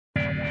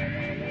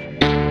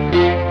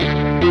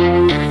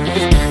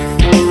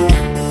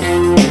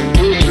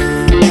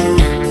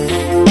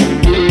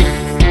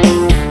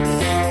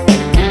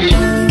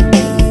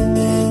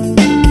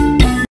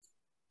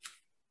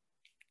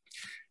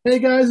Hey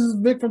guys, this is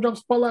Vic from Drop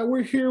Spotlight.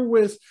 We're here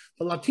with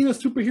the Latina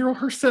superhero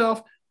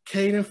herself,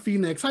 Kayden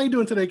Phoenix. How you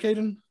doing today,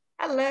 Kayden?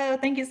 Hello,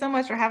 thank you so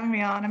much for having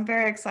me on. I'm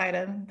very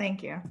excited.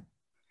 Thank you.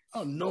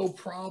 Oh, no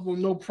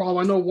problem, no problem.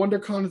 I know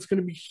WonderCon is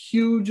going to be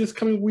huge this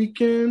coming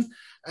weekend,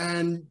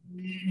 and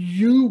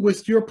you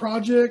with your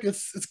project,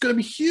 it's going to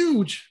be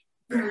huge,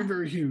 very,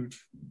 very huge.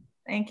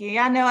 Thank you.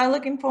 Yeah, no, I'm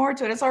looking forward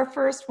to it. It's our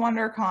first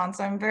WonderCon,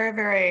 so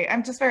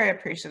I'm just very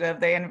appreciative.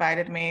 They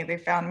invited me. They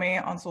found me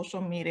on social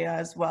media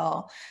as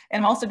well.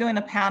 And I'm also doing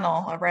a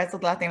panel, a Rise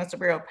of the Latina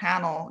Superhero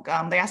panel.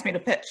 They asked me to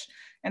pitch.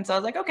 And so I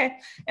was like, okay.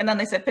 And then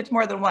they said, pitch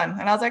more than one.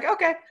 And I was like,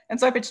 okay. And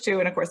so I pitched two,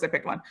 and of course they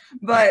picked one.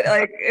 But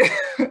like,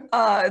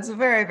 it's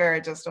very,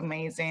 very just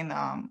amazing.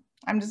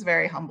 I'm just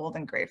very humbled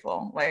and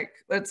grateful. Like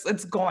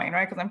it's going,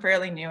 right? Because I'm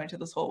fairly new into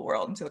this whole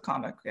world, into the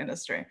comic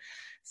industry.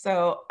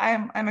 So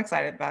I'm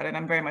excited about it.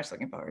 I'm very much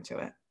looking forward to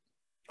it.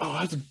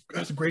 Oh,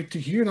 that's great to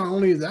hear. Not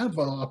only that,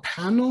 but a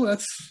panel.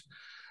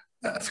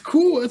 That's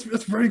cool.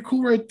 That's very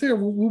cool right there.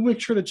 We'll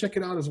make sure to check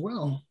it out as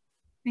well.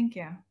 Thank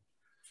you.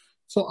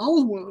 So I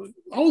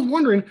was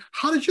wondering,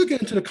 how did you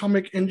get into the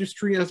comic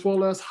industry, as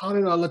well as how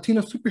did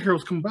Latina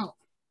superheroes come about?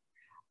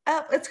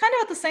 It's kind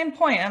of at the same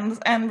point,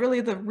 and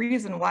really the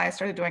reason why I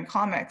started doing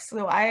comics.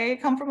 So I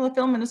come from the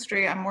film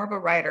industry. I'm more of a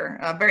writer,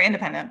 very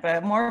independent,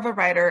 but more of a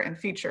writer in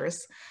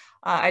features.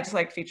 I just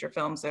like feature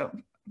films, so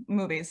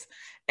movies.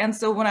 And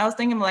so when I was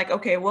thinking like,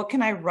 okay, what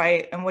can I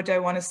write and what do I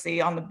want to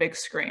see on the big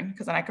screen?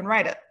 Because then I can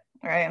write it,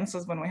 right? And this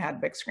is when we had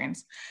big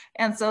screens.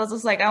 And so it's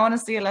just like, I want to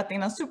see a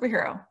Latina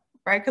superhero,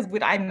 right? Because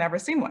I'd never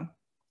seen one.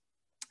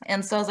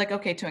 And so I was like,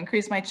 okay, to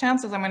increase my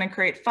chances, I'm going to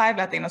create 5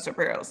 Latino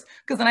superheroes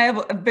because then I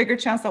have a bigger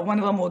chance that one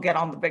of them will get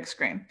on the big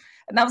screen.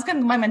 And that was kind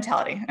of my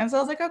mentality. And so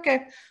I was like,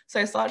 okay. So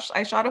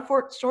I shot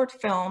a short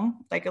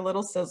film, like a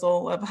little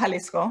sizzle of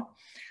Jalisco.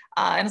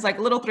 And it's like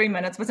a little 3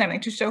 minutes, but something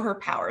to show her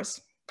powers.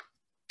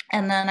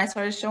 And then I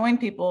started showing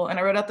people, and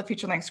I wrote out the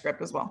feature length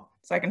script as well,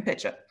 so I can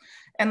pitch it.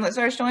 And I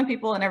started showing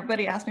people, and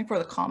everybody asked me for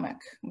the comic.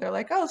 They're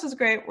like, "Oh, this is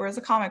great. Where's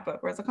the comic book?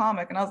 Where's the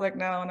comic?" And I was like,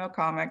 "No, no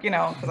comic,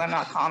 because I'm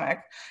not comic."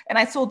 And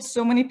I told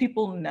so many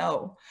people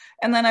no.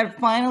 And then I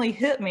finally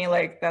hit me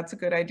like, "That's a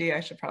good idea.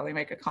 I should probably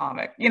make a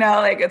comic."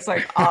 Like it's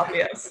like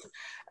obvious.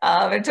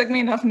 It took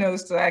me enough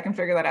no's so I can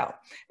figure that out.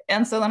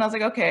 And so then I was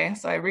like, okay,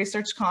 so I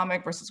researched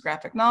comic versus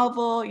graphic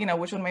novel,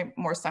 which one made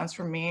more sense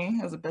for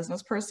me as a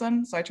business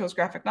person. So I chose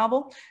graphic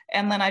novel.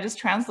 And then I just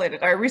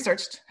translated. I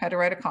researched how to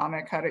write a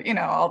comic, how to,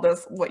 all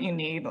this, what you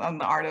need on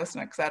the artist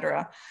and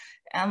etc.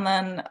 And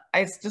then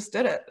I just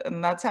did it.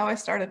 And that's how I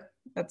started.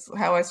 That's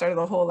how I started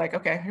the whole like,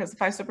 okay, here's the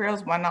 5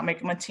 superheroes. Why not make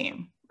them a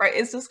team? Right?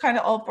 It's just kind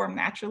of all formed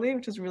naturally,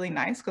 which is really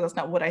nice because that's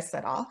not what I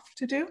set off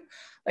to do.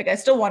 Like I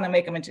still want to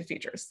make them into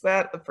features,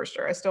 that for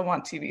sure. I still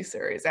want TV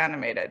series,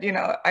 animated,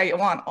 I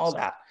want all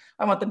that.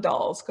 I want the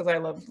dolls because I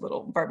love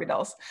little Barbie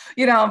dolls,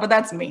 but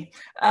that's me.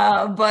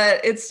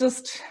 But it's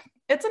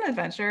an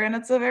adventure, and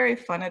it's a very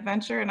fun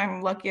adventure. And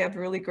I'm lucky I have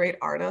really great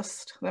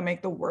artists that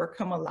make the work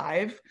come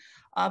alive.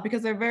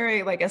 Because they're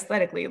very like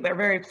aesthetically, they're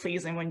very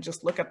pleasing when you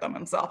just look at them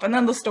and stuff. And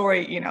then the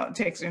story,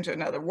 takes you into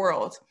another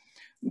world.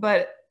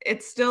 But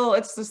it's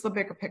just the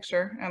bigger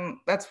picture. And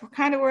that's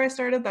kind of where I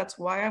started. That's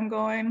why I'm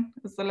going.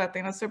 It's the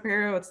Latina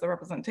superhero, it's the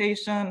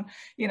representation,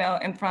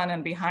 in front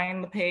and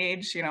behind the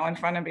page, in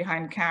front and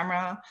behind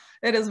camera.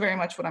 It is very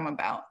much what I'm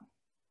about.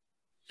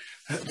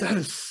 That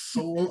is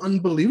so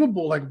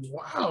unbelievable. Like,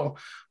 wow.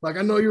 Like,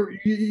 I know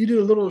you did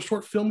a little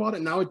short film on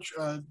it. Now it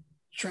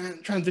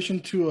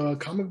transitioned to a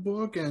comic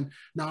book, and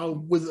now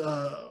with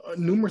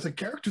numerous of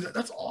characters.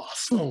 That's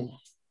awesome.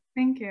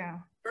 Thank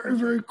you. Very,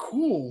 very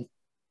cool.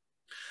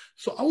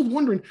 So I was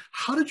wondering,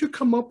 how did you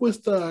come up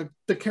with the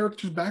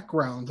characters'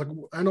 backgrounds? Like,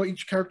 I know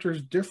each character is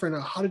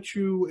different. How did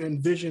you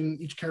envision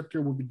each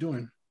character will be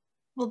doing?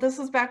 Well, this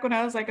is back when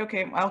I was like,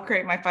 okay, I'll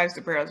create my 5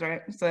 superheroes,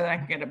 right? So that I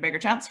can get a bigger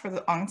chance for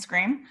the on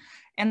screen.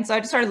 And so I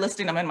just started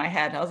listing them in my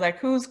head. I was like,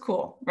 who's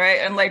cool, right?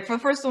 And like, for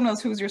the first one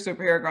was, who's your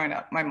superhero growing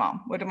up? My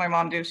mom. What did my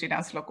mom do? She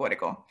danced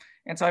folklorico.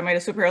 And so I made a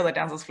superhero that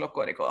dances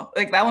folklorico.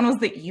 Like that one was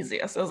the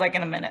easiest. It was like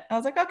in a minute. I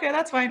was like, okay,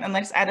 that's fine. And I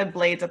just added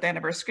blades at the end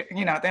of her,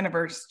 at the end of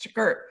her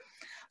skirt.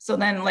 So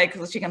then like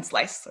she can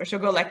slice, or she'll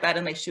go like that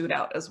and they shoot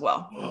out as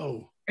well.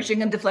 Whoa. Or she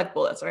can deflect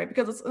bullets, right?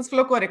 Because it's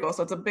folklorico,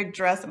 so it's a big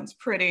dress and it's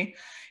pretty.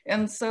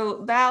 And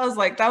so that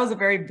was a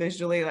very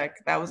visually, like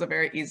that was a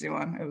very easy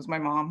one. It was my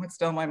mom. It's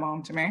still my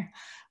mom to me.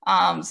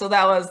 So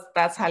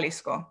that's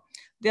Jalisco.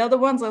 The other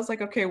ones, I was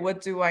like, okay, what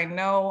do I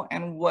know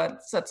and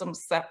what sets them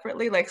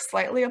separately, like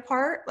slightly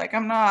apart? Like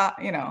I'm not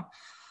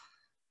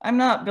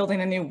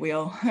building a new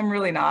wheel. I'm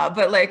really not.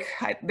 But like,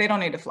 they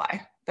don't need to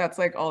fly. That's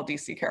like all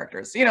DC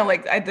characters. They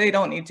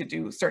don't need to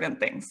do certain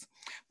things.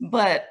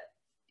 But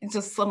it's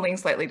just something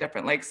slightly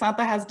different. Like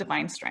Santa has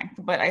divine strength,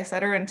 but I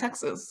set her in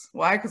Texas.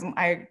 Why? Because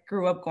I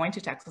grew up going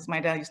to Texas. My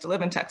dad used to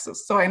live in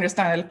Texas, so I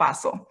understand El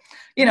Paso.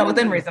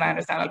 Within reason, I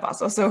understand El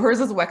Paso. So hers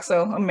is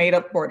Wexo, a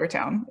made-up border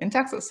town in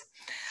Texas.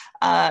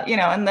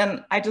 And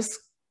then I just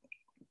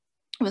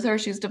with her,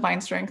 she's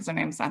divine strength because her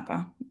name's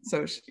Santa.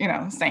 So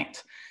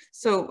saint.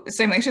 So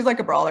same thing. She's like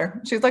a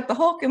brawler. She's like the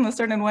Hulk in a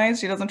certain ways.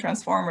 She doesn't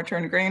transform or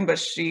turn green, but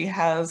she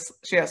has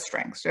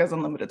strength. She has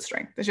unlimited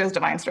strength. She has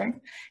divine strength,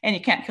 and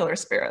you can't kill her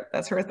spirit.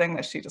 That's her thing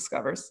that she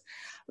discovers.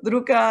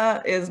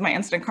 Druka is my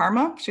instant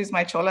karma. She's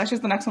my chola. She's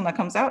the next one that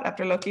comes out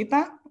after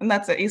Loquita, and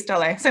that's at East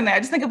LA. Same thing. I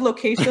just think of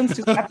locations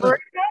to separate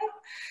them,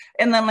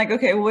 and then like,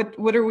 okay,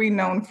 what are we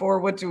known for?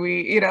 What do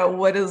we,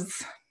 what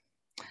is,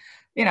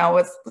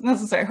 what's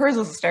necessary? Hers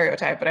is a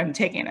stereotype, but I'm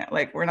taking it.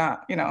 Like we're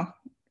not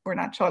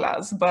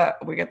cholas,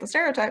 but we get the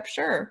stereotype.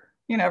 Sure.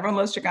 Everyone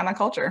loves Chicana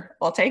culture.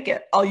 I'll take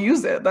it. I'll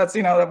use it. That's,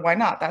 why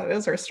not? That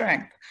is her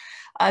strength.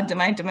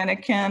 My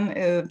Dominican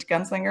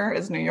gunslinger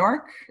is New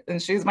York,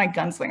 and she's my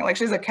gunslinger. Like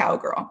she's a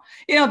cowgirl,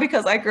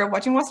 because I grew up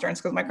watching Westerns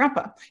because my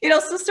grandpa,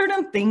 so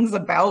certain things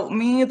about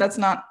me, that's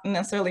not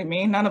necessarily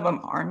me. None of them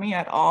are me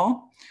at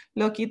all.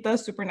 Loquita,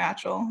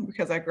 supernatural,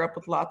 because I grew up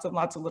with lots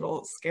of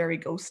little scary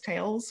ghost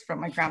tales from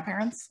my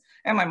grandparents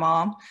and my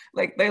mom.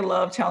 Like they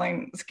love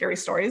telling scary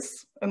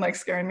stories and like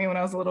scaring me when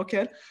I was a little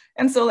kid.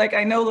 And so like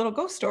I know little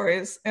ghost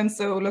stories. And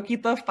so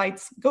Loquita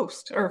fights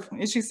ghosts, or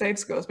she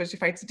saves ghosts, but she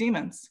fights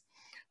demons.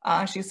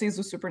 She sees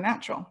the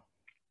supernatural.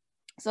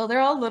 So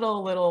they're all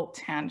little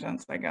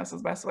tangents, I guess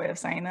is the best way of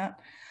saying it,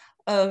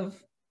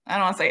 of, I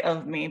don't want to say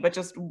of me, but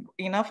just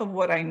enough of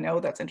what I know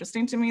that's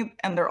interesting to me.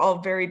 And they're all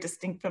very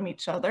distinct from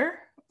each other,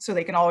 so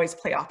they can always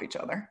play off each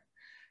other.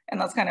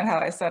 And that's kind of how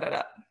I set it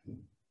up.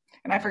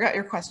 And I forgot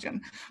your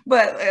question,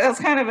 but that's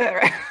kind of it,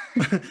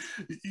 right?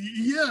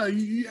 Yeah,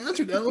 you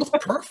answered that. It was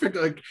perfect.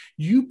 Like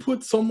you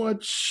put so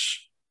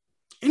much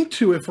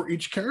into it for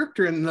each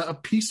character, and a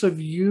piece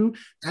of you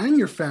and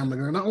your family,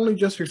 or not only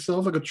just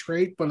yourself, like a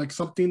trait, but like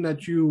something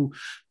that you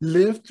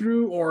lived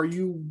through or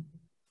you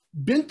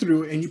been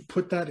through, and you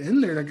put that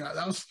in there. Like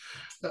I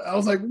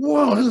was like,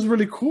 whoa, this is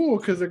really cool,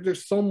 because like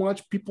there's so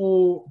much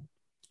people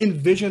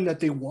envision that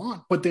they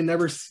want, but they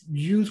never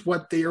use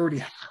what they already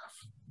have.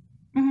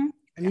 Mm-hmm.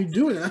 And you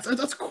do it.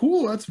 That's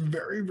cool. That's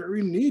very,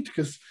 very neat,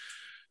 because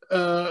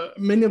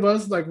many of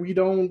us, like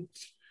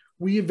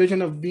we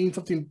envision of being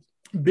something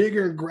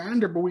bigger and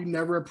grander, but we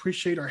never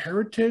appreciate our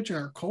heritage and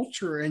our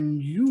culture,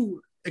 and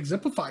you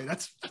exemplify.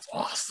 That's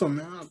awesome,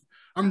 man.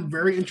 I'm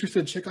very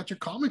interested to check out your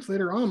comics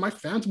later on. My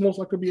fans most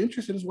likely be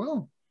interested as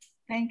well.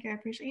 Thank you. I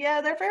appreciate it. Yeah,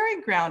 they're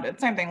very grounded.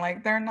 Same thing.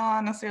 Like they're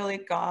not necessarily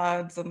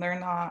gods, and they're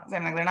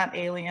not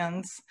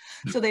aliens.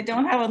 So they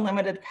don't have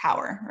unlimited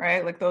power,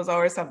 right? Like those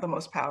always have the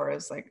most power,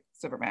 is like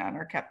Superman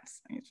or Captain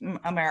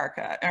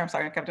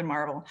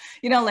Marvel.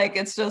 Like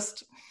it's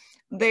just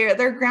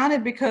they're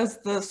grounded because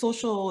the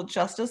social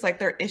justice, like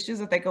their issues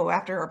that they go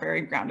after, are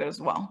very grounded as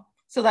well.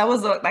 So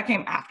that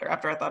came after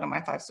I thought of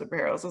my 5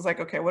 superheroes. It was like,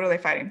 okay, what are they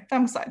fighting?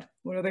 Femicide.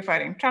 What are they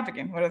fighting?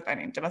 Trafficking. What are they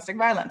fighting? Domestic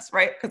violence,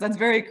 right? Because that's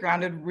very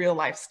grounded, real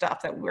life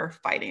stuff that we're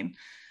fighting.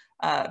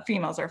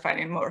 Females are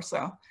fighting more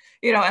so,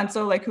 and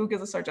so like who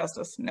gives us our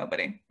justice?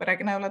 Nobody. But I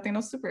can have Latino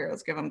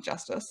superheroes give them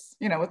justice,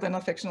 within a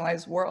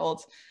fictionalized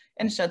world,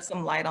 and shed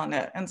some light on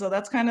it. And so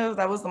that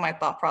was my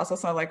thought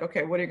process. I'm like,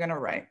 okay, what are you going to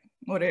write?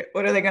 What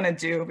are they going to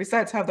do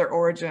besides have their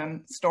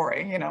origin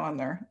story, and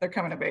their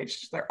coming of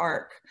age, their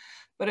arc?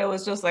 But it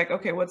was just like,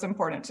 okay, what's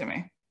important to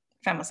me?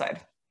 Femicide,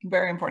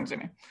 very important to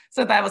me.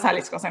 So that was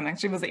Jalisco, same thing.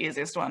 She was the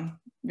easiest one,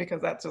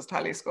 because that's just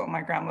Jalisco.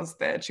 My grandma's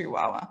the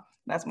Chihuahua.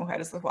 That's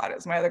Mujeres de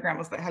Juarez. My other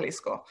grandma's the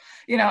Jalisco,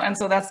 and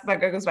so that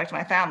goes back to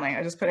my family.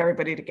 I just put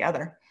everybody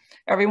together.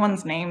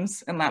 Everyone's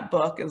names in that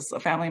book is a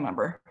family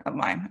member of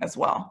mine as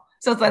well.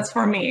 So that's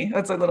for me.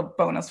 That's a little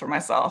bonus for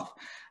myself.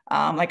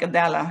 Like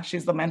Adela,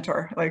 she's the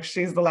mentor. Like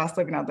she's the last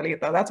living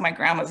Adelita. That's my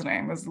grandma's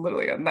name, is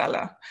literally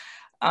Adela.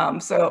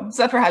 So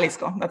except for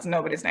Jalisco, that's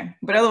nobody's name,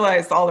 but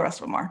otherwise all the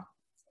rest of them are.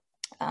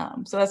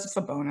 So that's just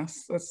a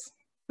bonus.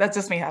 That's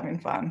just me having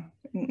fun,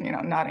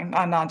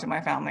 nodding to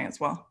my family as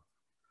well.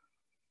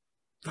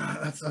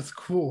 That's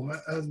cool.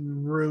 That's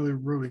really,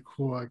 really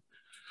cool.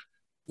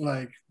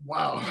 Like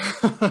wow.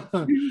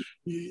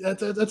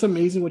 That's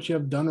amazing what you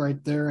have done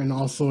right there, and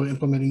also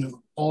implementing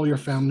all your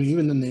family,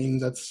 even the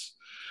names.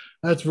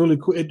 That's really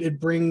cool. It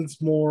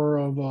brings more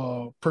of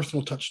a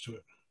personal touch to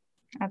it.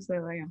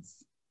 Absolutely, yes,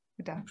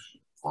 it does.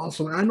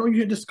 Awesome. I know you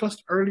had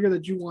discussed earlier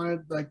that you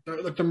wanted like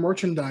the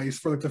merchandise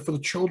for the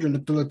children,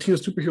 the Latina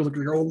superhero, like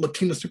your old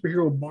Latina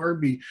superhero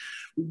Barbie.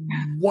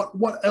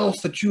 What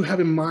else that you have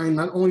in mind,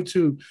 not only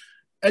to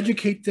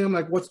educate them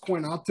like what's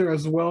going out there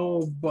as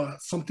well,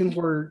 but something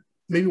where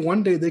maybe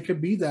one day they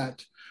could be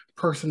that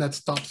person that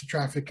stops the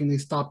traffic, and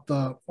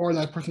or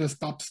that person that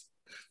stops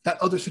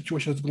that other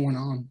situation that's going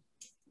on.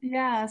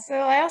 Yeah, so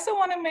I also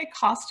want to make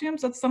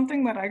costumes. That's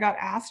something that I got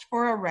asked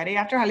for already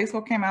after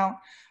Jalisco came out.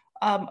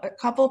 A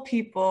couple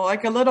people,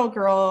 like a little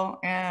girl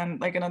and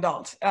like an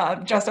adult,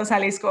 dressed as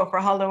Jalisco for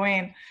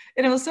Halloween.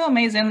 And it was so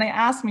amazing. They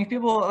asked me,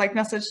 people like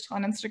messaged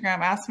on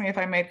Instagram, asked me if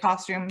I made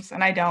costumes,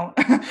 and I don't.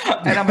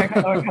 I don't make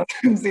my own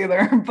costumes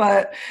either,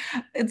 but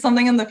it's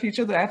something in the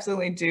future that I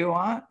absolutely do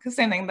want. Because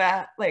same thing,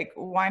 that like,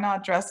 why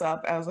not dress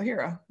up as a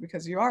hero?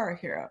 Because you are a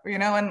hero,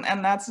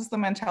 and that's just the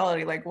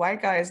mentality. Like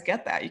white guys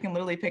get that. You can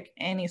literally pick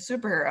any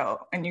superhero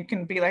and you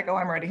can be like, oh,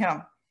 I'm already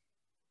him.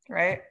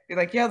 right?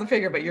 Like, you have the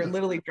figure, but you're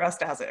literally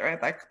dressed as it,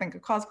 right? Like, think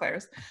of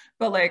cosplayers.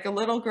 But like a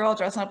little girl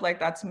dressing up like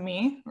that's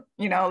me,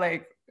 you know,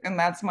 like, and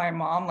that's my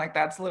mom, like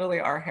that's literally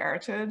our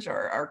heritage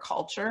or our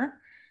culture.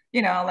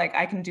 You know, like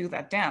I can do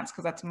that dance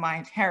because that's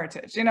my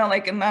heritage, you know,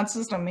 like, and that's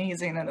just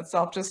amazing in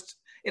itself. Just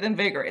it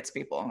invigorates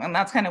people. And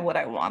that's kind of what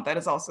I want. That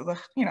is also the,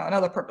 you know,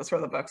 another purpose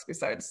for the books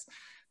besides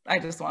I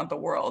just want the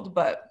world.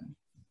 But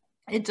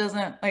it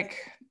doesn't like,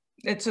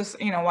 it's just,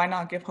 you know, why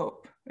not give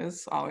hope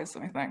is always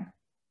my thing.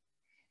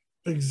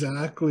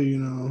 Exactly, you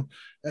know,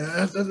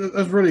 and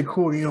that's really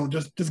cool. You know,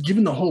 just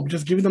giving the hope,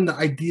 just giving them the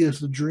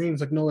ideas, the dreams.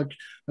 Like, no, like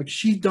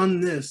she's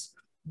done this.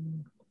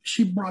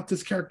 She brought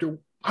this character.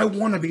 I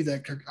want to be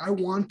that character. I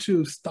want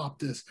to stop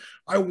this.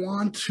 I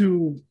want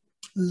to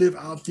live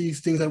out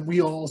these things that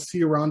we all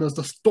see around us,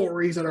 the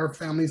stories that our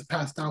families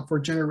passed down for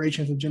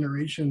generations and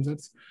generations.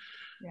 That's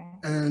Yeah.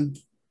 and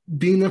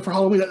being there for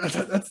Halloween.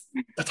 That's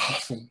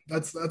awesome.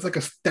 That's like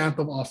a stamp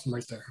of awesome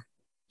right there.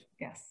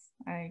 Yes,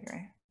 I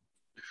agree.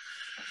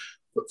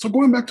 So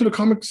going back to the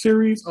comic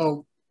series,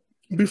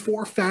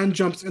 before fan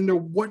jumps in there,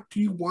 what do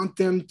you want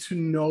them to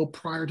know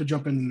prior to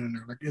jumping in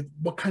there? Like,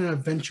 what kind of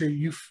adventure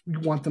you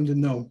want them to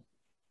know?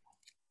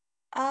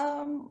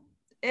 Um,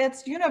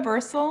 it's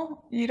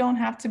universal. You don't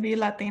have to be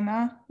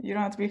Latina. You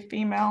don't have to be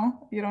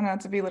female. You don't have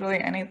to be literally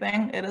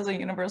anything. It is a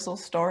universal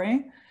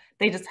story.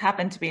 They just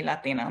happen to be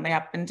Latina. They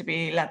happen to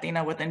be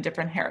Latina within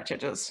different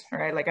heritages,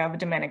 right? Like I have a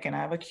Dominican, I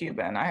have a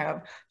Cuban, I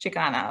have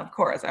Chicana, of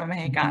course, I have a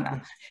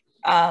Mexicana.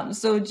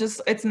 So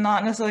just it's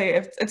not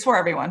necessarily it's for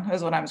everyone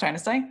is what I'm trying to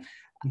say.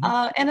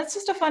 And it's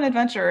just a fun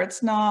adventure.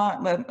 It's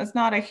not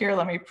a here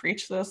let me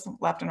preach this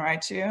left and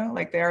right to you.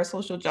 Like they are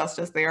social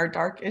justice, they are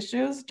dark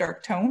issues,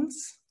 dark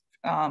tones.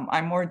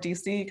 I'm more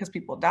DC because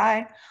people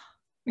die,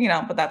 you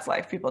know, but that's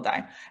life. People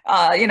die.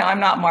 You know, I'm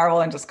not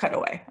Marvel and just cut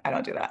away. I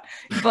don't do that.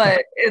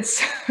 But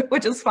it's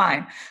which is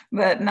fine,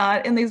 but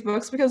not in these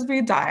books because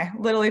we die.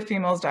 Literally,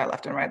 females die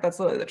left and right. That's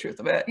literally the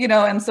truth of it, you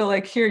know. And so,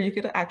 like here, you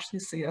could actually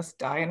see us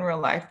die in real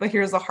life. But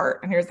here's the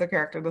heart, and here's the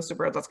character, the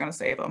superhero that's going to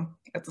save them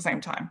at the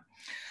same time.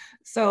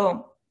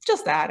 So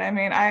just that. I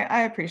mean,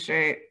 I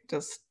appreciate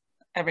just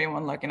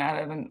everyone looking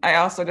at it, and I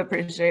also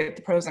appreciate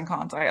the pros and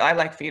cons. I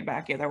like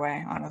feedback either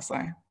way,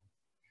 honestly.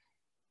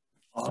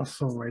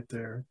 Awesome, right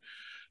there.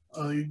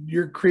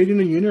 You're creating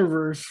a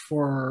universe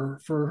for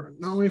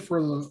not only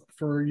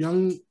for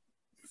young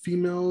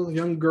females,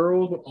 young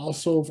girls, but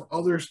also for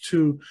others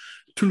to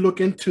look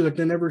into like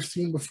they've never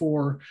seen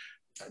before,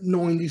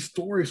 knowing these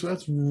stories. So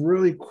that's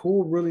really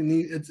cool, really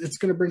neat. It's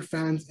going to bring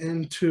fans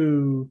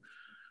into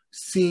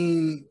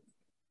seeing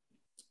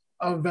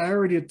a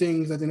variety of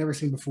things that they've never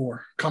seen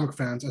before. Comic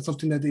fans, that's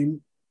something that they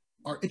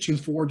are itching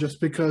for just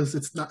because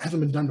it's not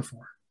hasn't been done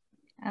before.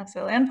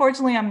 Absolutely.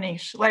 Unfortunately, I'm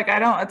niche. Like I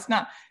don't, it's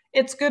not,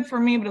 it's good for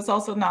me, but it's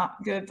also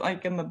not good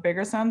like in the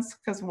bigger sense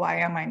because why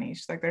am I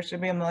niche? Like there should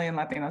be a million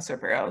Latino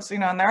superheroes, you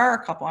know, and there are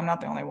a couple, I'm not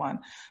the only one,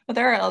 but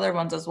there are other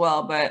ones as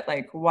well. But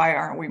like, why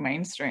aren't we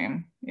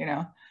mainstream, you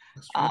know?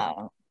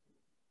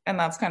 And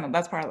that's part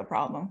of the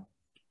problem.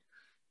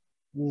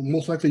 Well,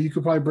 most likely you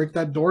could probably break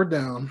that door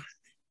down,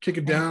 kick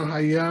it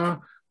down, yeah,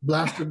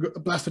 blast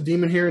a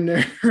demon here and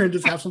there, and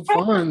just have some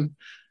fun.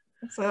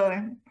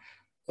 Absolutely.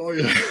 Oh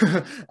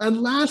yeah.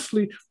 And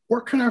lastly,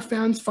 where can our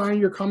fans find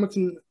your comics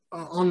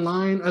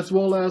online as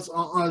well as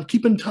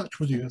keep in touch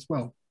with you as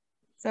well?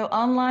 So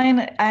online,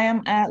 I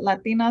am at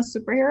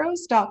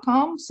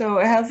latinasuperheroes.com. So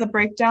it has a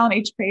breakdown.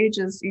 Each page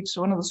is each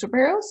one of the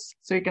superheroes.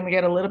 So you can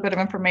get a little bit of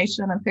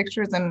information and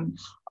pictures and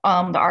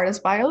the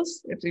artist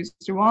bios, if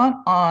you want,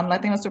 on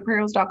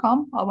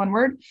latinasuperheroes.com, all one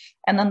word.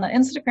 And then the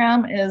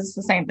Instagram is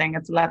the same thing.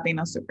 It's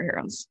Latina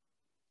Superheroes.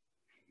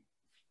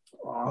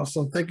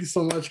 Awesome. Thank you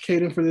so much,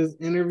 Kayden, for this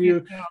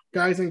interview.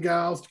 Guys and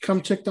gals,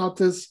 come check out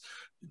this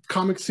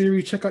comic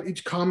series. Check out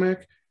each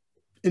comic.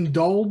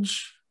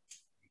 Indulge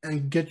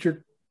and get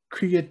your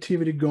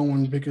creativity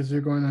going because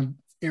your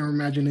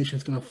imagination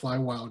is going to fly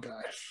wild,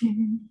 guys.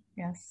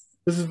 Yes.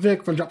 This is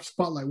Vic from Drop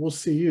Spotlight. We'll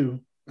see you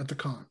at the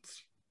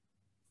cons.